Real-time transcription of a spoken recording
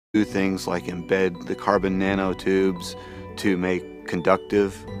do things like embed the carbon nanotubes to make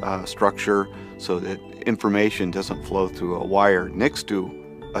conductive structure so that information doesn't flow through a wire next to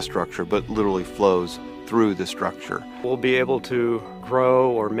a structure, but literally flows through the structure. We'll be able to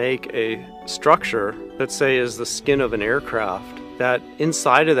grow or make a structure that, say, is the skin of an aircraft, that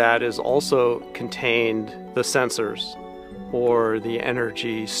inside of that is also contained the sensors or the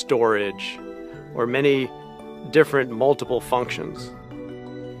energy storage or many different multiple functions.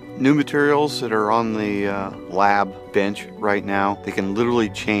 New materials that are on the lab bench right now, they can literally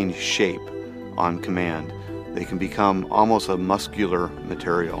change shape on command. They can become almost a muscular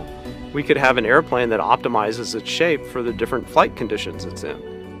material. We could have an airplane that optimizes its shape for the different flight conditions it's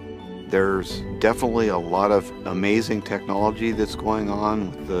in. There's definitely a lot of amazing technology that's going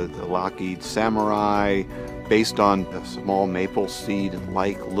on with the Lockheed Samurai, based on a small maple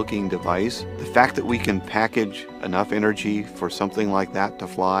seed-like looking device. The fact that we can package enough energy for something like that to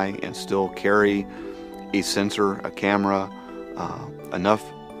fly and still carry a sensor, a camera, enough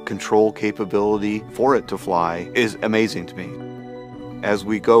control capability for it to fly is amazing to me. As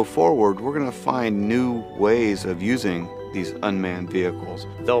we go forward, we're going to find new ways of using these unmanned vehicles.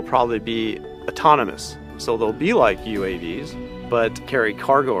 They'll probably be autonomous, so they'll be like UAVs, but carry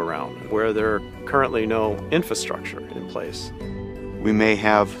cargo around where there are currently no infrastructure in place. We may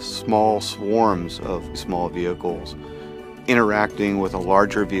have small swarms of small vehicles interacting with a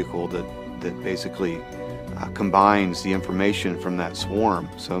larger vehicle that basically combines the information from that swarm.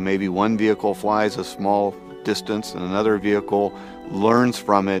 So maybe one vehicle flies a small distance and another vehicle learns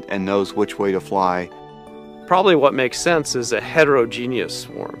from it and knows which way to fly. Probably what makes sense is a heterogeneous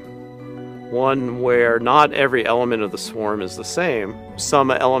swarm. One where not every element of the swarm is the same. Some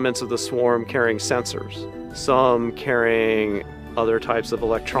elements of the swarm carrying sensors, some carrying other types of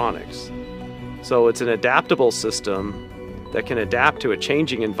electronics. So it's an adaptable system that can adapt to a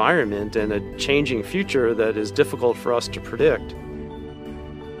changing environment and a changing future that is difficult for us to predict.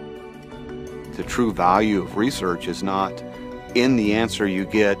 The true value of research is not in the answer you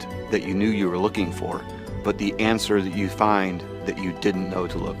get that you knew you were looking for, but the answer that you find that you didn't know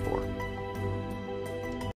to look for.